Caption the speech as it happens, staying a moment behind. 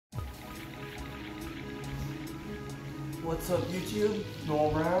What's up YouTube?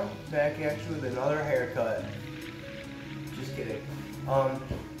 Noel Brown, back at you with another haircut. Just kidding.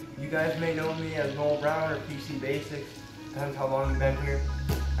 You guys may know me as Noel Brown or PC Basics, depends how long you've been here.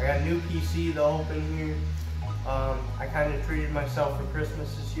 I got a new PC to open here. I kind of treated myself for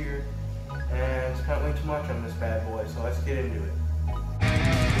Christmas this year and spent way too much on this bad boy, so let's get into it.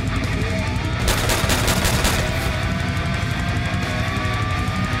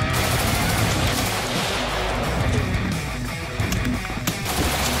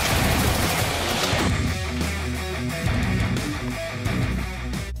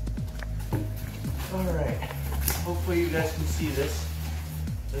 Alright, hopefully you guys can see this.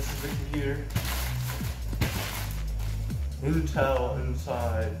 This is the computer. Intel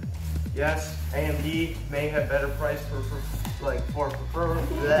inside. Yes, AMD may have better price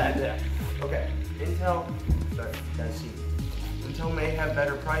Okay, Intel, sorry, you guys see. Intel may have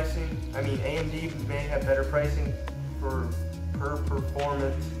better pricing. AMD may have better pricing per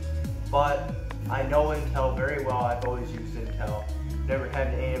performance, but I know Intel very well. I've always used Intel. Never had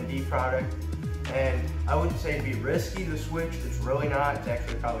an AMD product. And I wouldn't say it'd be risky to switch. It's really not. It's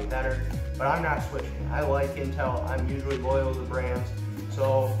actually probably better. But I'm not switching. I like Intel. I'm usually loyal to brands.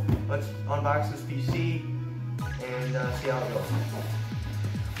 So let's unbox this PC and see how it goes.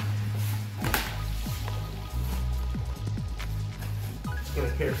 Just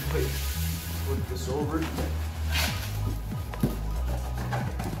gonna carefully flip this over.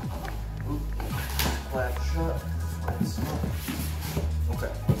 Oop. Flap shut.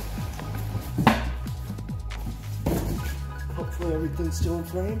 Okay. Hopefully everything's still in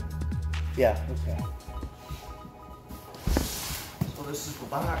frame. Yeah, okay. So this is the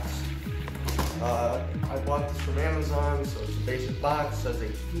box. I bought this from Amazon, so it's a basic box, says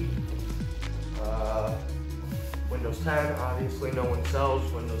HP. Windows 10, obviously no one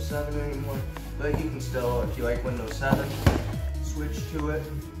sells Windows 7 anymore, but you can still, if you like Windows 7, switch to it.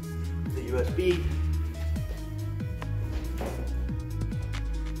 The USB.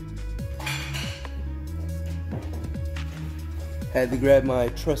 Had to grab my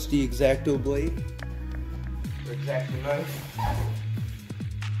trusty X-Acto blade, or X-Acto knife.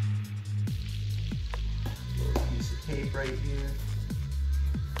 Little piece of tape right here.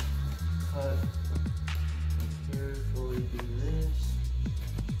 Cut. Carefully do this.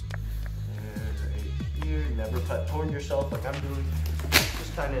 And right here. Never cut toward yourself like I'm doing.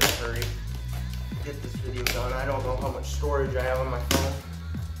 Just kind of in a hurry to get this video done. I don't know how much storage I have on my phone.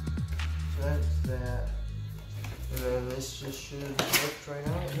 So that's that. And then this just should lift right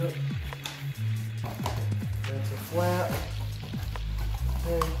out. Yep. That's a flap.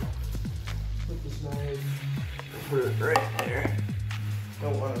 Okay. Put this knife. Put it right there.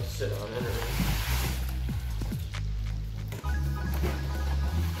 Don't want to sit on it or anything.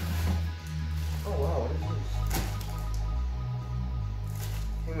 Oh wow, what is this?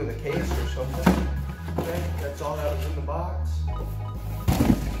 Came with a case or something. Okay, that's all that was in the box.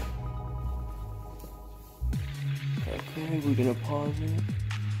 Okay, we're gonna pause it.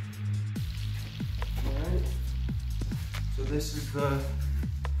 Alright. So this is the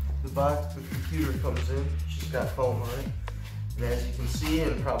box the computer comes in. She's got foam on it. And as you can see,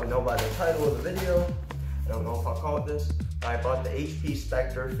 and probably know by the title of the video, I don't know if I'll call it this, but I bought the HP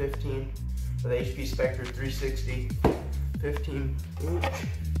Spectre 15, or the HP Spectre 360 15 inch.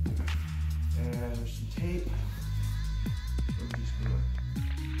 And there's some tape. I'm just gonna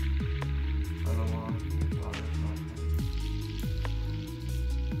cut along here.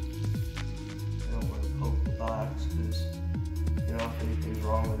 Box, because you know, if anything's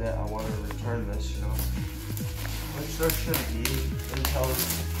wrong with it, I want to return this, you know. Which there shouldn't be. Intel is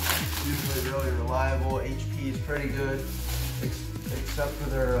usually really reliable. HP is pretty good, except for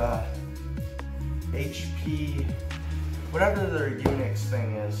their HP, whatever their Unix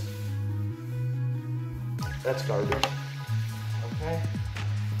thing is. That's garbage. Okay.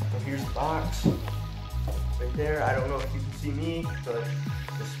 So here's the box right there. I don't know if you can see me, but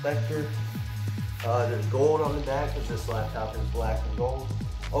the Spectre. There's gold on the back because this laptop is black and gold.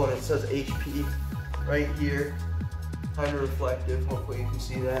 Oh, and it says HP right here. Kind of reflective. Hopefully you can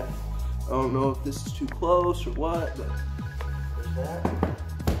see that. I don't know if this is too close or what, but there's that.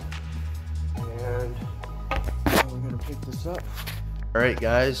 And we're gonna pick this up. All right,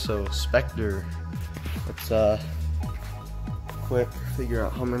 guys. So Spectre. Let's quick figure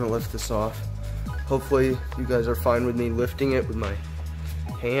out how I'm gonna lift this off. Hopefully you guys are fine with me lifting it with my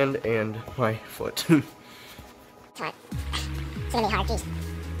hand and my foot. It's gonna be hard, geez.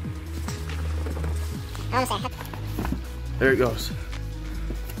 There it goes.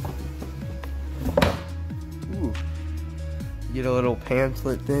 Ooh. You get a little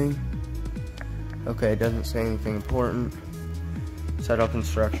pamphlet thing. Okay, it doesn't say anything important. Setup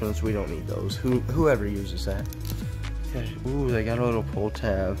instructions, we don't need those. Whoever uses that. Okay. Ooh, they got a little pull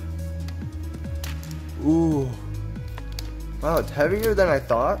tab. Ooh. Wow, it's heavier than I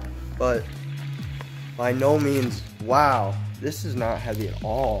thought, but by no means, wow, this is not heavy at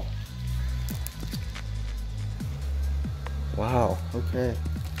all. Wow, okay.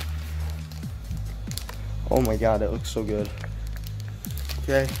 Oh my god, it looks so good.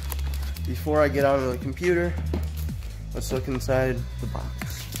 Okay, before I get onto the computer, let's look inside the box.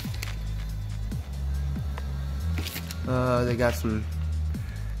 They got some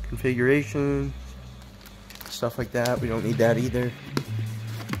configuration, stuff like that. We don't need that either.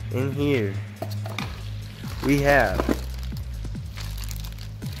 In here, we have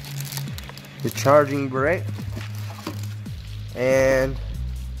the charging brick and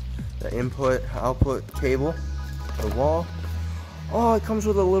the input-output cable, the wall. Oh, it comes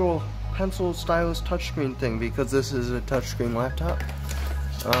with a little pencil stylus touchscreen thing because this is a touchscreen laptop.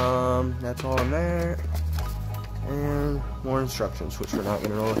 That's all in there. And more instructions, which we're not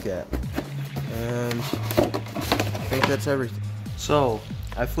going to look at. And I think that's everything. So,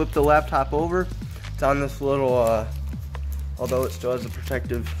 I flipped the laptop over. It's on this little, although it still has a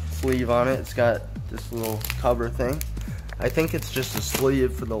protective sleeve on it, it's got this little cover thing. I think it's just a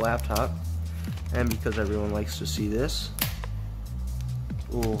sleeve for the laptop. And because everyone likes to see this.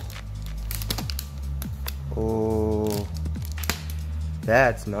 Ooh. Oh.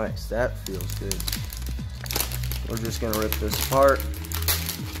 That's nice. That feels good. We're just going to rip this apart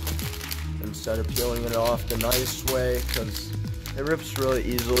instead of peeling it off the nice way because it rips really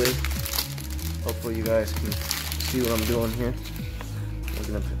easily. Hopefully you guys can see what I'm doing here.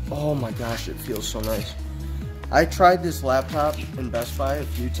 Oh my gosh, it feels so nice. I tried this laptop in Best Buy a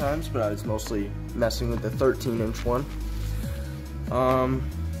few times, but I was mostly messing with the 13-inch one.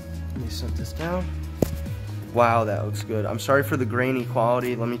 Let me set this down. Wow, that looks good. I'm sorry for the grainy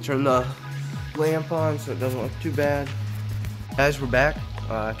quality. Let me turn the lamp on so it doesn't look too bad. Guys, we're back.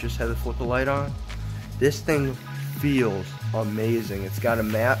 Just had to flip the light on. This thing feels amazing. It's got a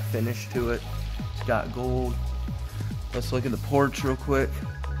matte finish to it. It's got gold. Let's look at the ports real quick.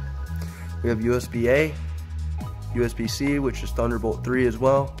 We have USB-A, USB-C, which is Thunderbolt 3 as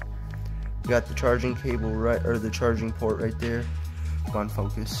well. We got the charging cable right, or the charging port right there. Come on,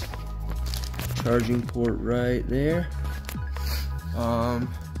 focus. Charging port right there. I'm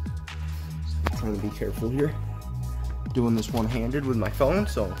trying to be careful here. Doing this one-handed with my phone,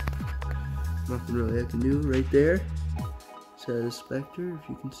 so nothing really I can do. Right there. Says Spectre, if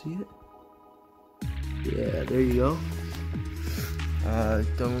you can see it. Yeah, there you go.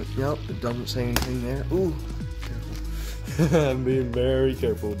 Yep, it doesn't say anything there. Ooh, careful. I'm being very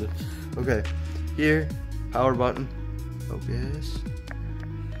careful with this. Okay, here, power button. Focus.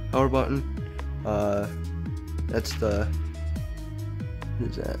 Power button. That's the, what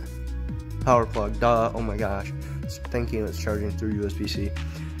is that? Power plug, duh, oh my gosh. It's thinking it's charging through USB-C.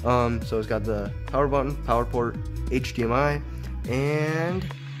 So it's got the power button, power port, HDMI, and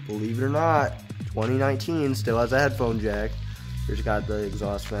believe it or not, 2019 still has a headphone jack. Here's got the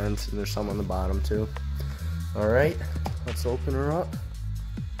exhaust vents, and there's some on the bottom too. Alright, let's open her up.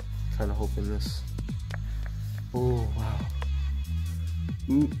 Kind of hoping this. Oh, wow.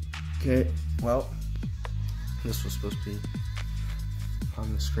 Ooh, okay, well, this was supposed to be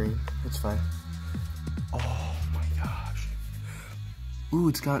on the screen. It's fine. Oh my gosh. Ooh,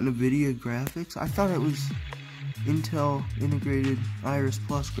 it's got NVIDIA graphics. I thought it was Intel integrated Iris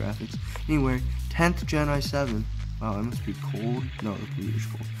Plus graphics. Anyway, 10th Gen i7. Wow, that must be cold. No, the computer's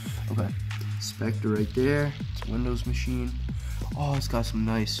cold. Okay. Spectre right there. It's a Windows machine. Oh, it's got some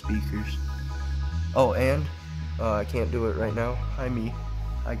nice speakers. Oh, and I can't do it right now. Hi, me.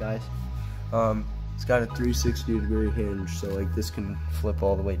 Hi, guys. It's got a 360-degree hinge, so like this can flip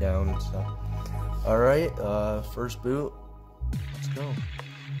all the way down and stuff. All right, first boot. Let's go.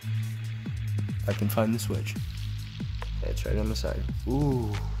 I can find the switch. Okay, it's right on the side.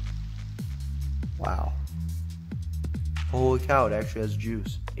 Ooh. Wow. Holy cow, it actually has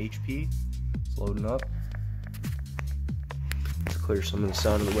juice. HP. It's loading up. Let's clear some of the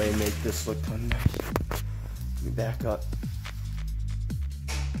sound of the way and make this look kind of nice. Let me back up.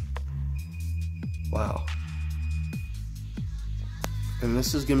 Wow. And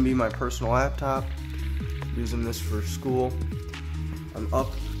this is gonna be my personal laptop. Using this for school. I'm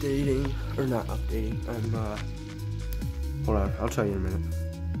updating, or not updating, hold on, I'll tell you in a minute.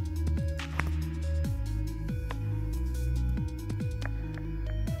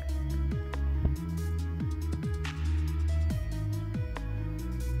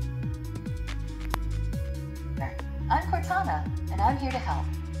 I'm Cortana, and I'm here to help.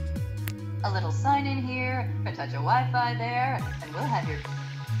 A little sign in here, a touch of Wi-Fi there, and we'll have your...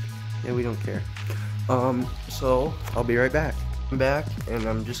 Yeah, we don't care. So I'll be right back. I'm back, and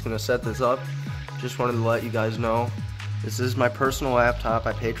I'm just gonna set this up. Just wanted to let you guys know, this is my personal laptop.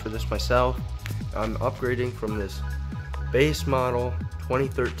 I paid for this myself. I'm upgrading from this base model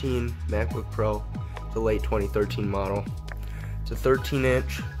 2013 MacBook Pro to late 2013 model. It's a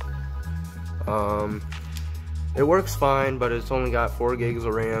 13-inch. It works fine, but it's only got 4 gigs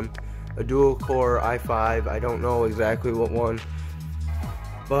of RAM, a dual-core i5. I don't know exactly what one,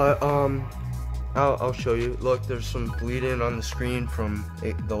 but I'll show you. Look, there's some bleeding on the screen from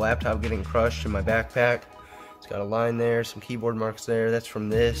the laptop getting crushed in my backpack. It's got a line there, some keyboard marks there. That's from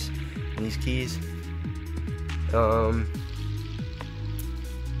this and these keys.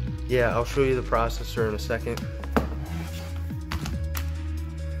 Yeah, I'll show you the processor in a second.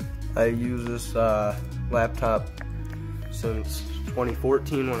 I use this laptop since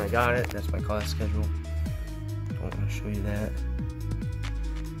 2014 when I got it. That's my class schedule. Don't want to show you that.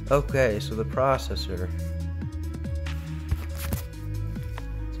 Okay, so the processor.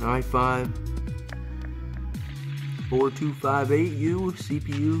 It's an i5 4258U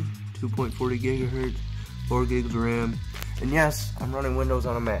CPU, 2.40 gigahertz, 4 gigs of RAM. And yes, I'm running Windows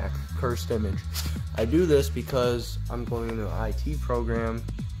on a Mac. Cursed image. I do this because I'm going into an IT program,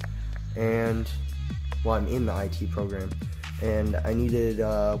 and well, I'm in the IT program, and I needed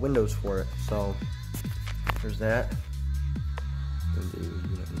Windows for it. So there's that. I'm gonna do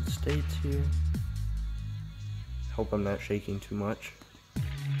United States here. Hope I'm not shaking too much.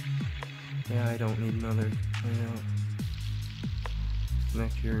 Yeah, I don't need another layout.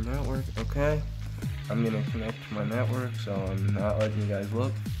 Connect to your network. Okay. I'm gonna connect to my network, so I'm not letting you guys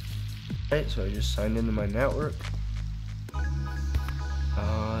look. Alright, so I just signed into my network.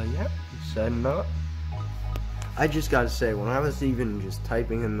 Yeah, setting up. I just gotta say, when I was even just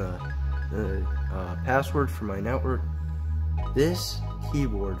typing in the password for my network, this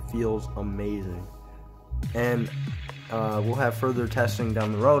keyboard feels amazing. And we'll have further testing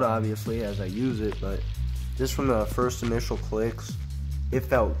down the road, obviously, as I use it, but just from the first initial clicks, it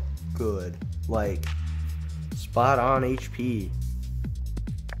felt good. Like, spot on HP.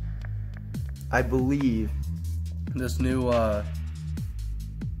 I believe this new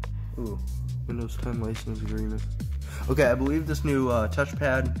Windows 10 license agreement. Okay, I believe this new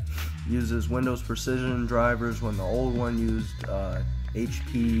touchpad uses Windows Precision drivers when the old one used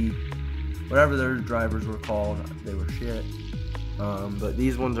HP, whatever their drivers were called, they were shit. But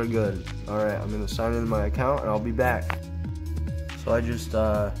these ones are good. Alright, I'm gonna sign into my account and I'll be back. So I just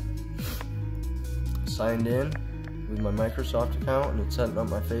signed in with my Microsoft account, and it's setting up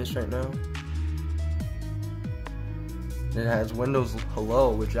my face right now. It has Windows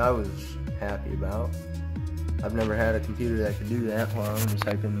Hello, which I was happy about. I've never had a computer that could do that. While I'm just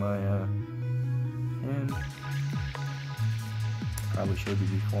typing my in. Probably showed you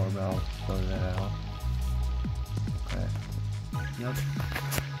before, but I'll throw that out. Okay. Yep.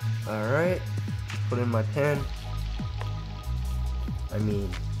 Alright. Just put in my PIN. I mean,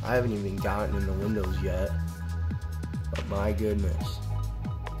 I haven't even gotten into Windows yet. But my goodness.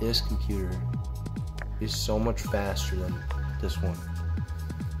 This computer is so much faster than this one.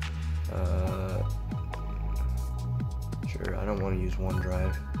 Sure, I don't want to use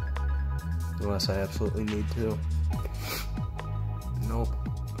OneDrive unless I absolutely need to. Nope,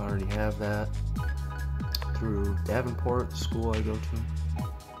 I already have that through Davenport, the school I go to.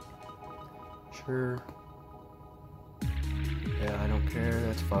 Sure. Yeah, I don't care,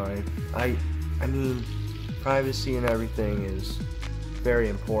 that's fine. I mean, privacy and everything is very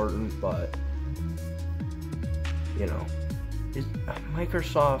important, but you know,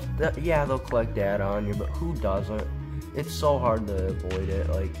 Microsoft, yeah, they'll collect data on you, but who doesn't? It's so hard to avoid it.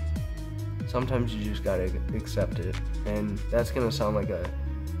 Like, sometimes you just gotta accept it, and that's gonna sound like a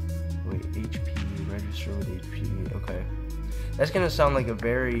HP, register with HP. Okay, that's gonna sound like a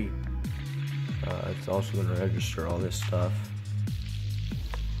very it's also gonna register all this stuff.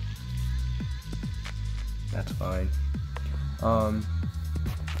 That's fine.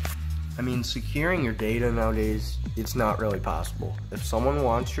 I mean, securing your data nowadays, it's not really possible. If someone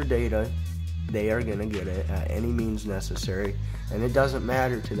wants your data, they are gonna get it at any means necessary, and it doesn't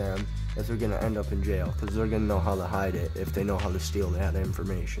matter to them if they're gonna end up in jail, because they're gonna know how to hide it if they know how to steal that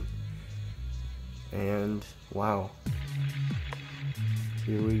information. And wow,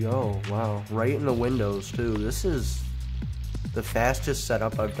 here we go. Wow, right in the Windows too. This is the fastest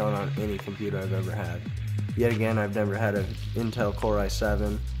setup I've done on any computer I've ever had. Yet again, I've never had an Intel Core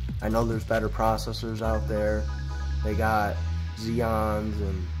i7. I know there's better processors out there. They got Xeons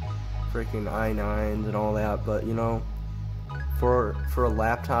and freaking i9s and all that, but you know, for a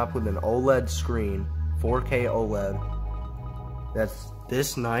laptop with an OLED screen, 4K OLED, that's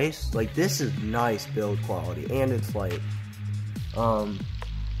this nice. Like, this is nice build quality, and it's light.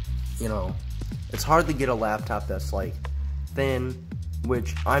 You know, it's hard to get a laptop that's like thin,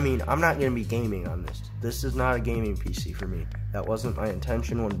 which, I mean, I'm not gonna be gaming on this. This is not a gaming PC for me. That wasn't my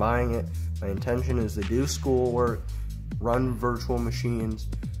intention when buying it. My intention is to do schoolwork, run virtual machines,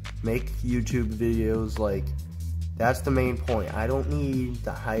 make YouTube videos. Like, that's the main point. I don't need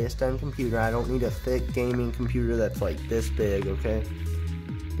the highest end computer. I don't need a thick gaming computer that's like this big, okay?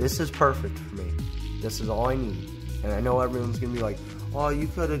 This is perfect for me. This is all I need. And I know everyone's gonna be like, oh, you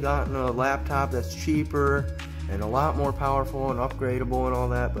could have gotten a laptop that's cheaper and a lot more powerful and upgradable and all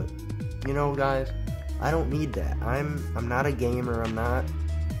that, but you know, guys, I don't need that. I'm not a gamer.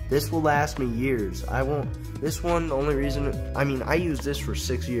 This will last me years. This one, the only reason, I mean, I used this for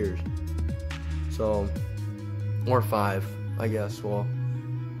 6 years. So, or 5, I guess. Well,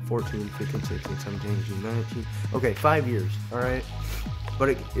 14, 15, 16, 17, 18, 19. Okay, 5 years, all right?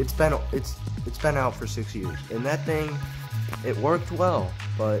 But it's been out for 6 years. And that thing, it worked well,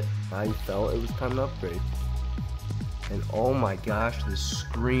 but I felt it was time to upgrade. And oh my gosh, the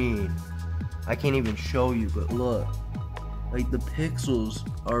screen. I can't even show you, but look. Like, the pixels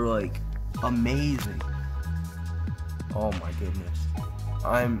are like amazing. Oh my goodness.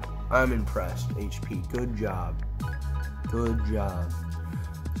 I'm impressed, HP. Good job. Good job.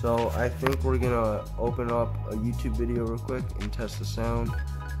 So I think we're gonna open up a YouTube video real quick and test the sound.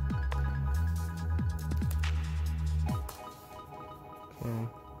 Okay.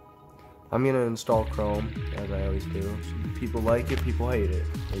 I'm gonna install Chrome, as I always do. So people like it, people hate it.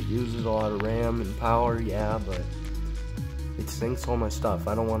 It uses a lot of RAM and power, yeah, but it syncs all my stuff.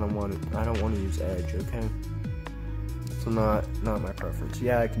 I don't want to use Edge, okay? So not my preference.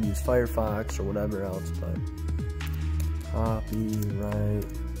 Yeah, I can use Firefox or whatever else, but copyright.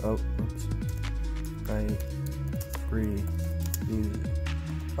 Oh, oops. Right. Free music.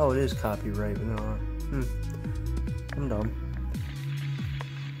 Oh, it is copyright, but no. I'm dumb.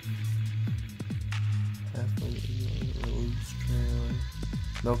 Release trailer.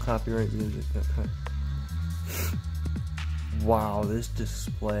 No copyright music. Okay. Wow, this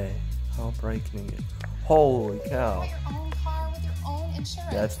display. How bright can it get? Holy cow. Your own car with your own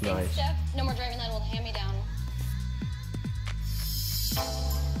insurance. That's nice. Steph, no more driving that old hand-me-down.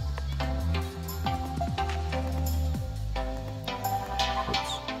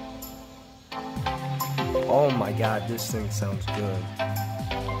 Oh my god, this thing sounds good.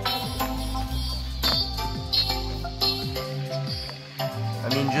 I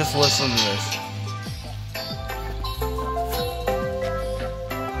mean, just listen to this.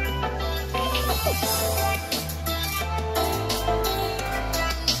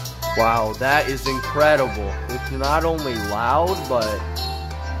 Wow, that is incredible. It's not only loud, but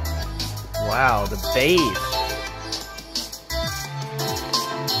wow, the bass.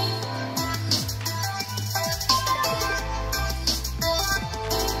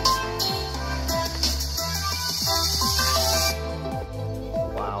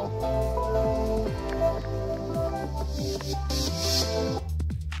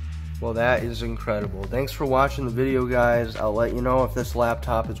 Well, that is incredible. Thanks for watching the video, guys. I'll let you know if this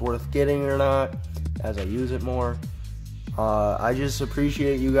laptop is worth getting or not as I use it more. I just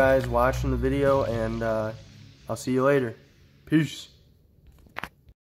appreciate you guys watching the video, and I'll see you later. Peace.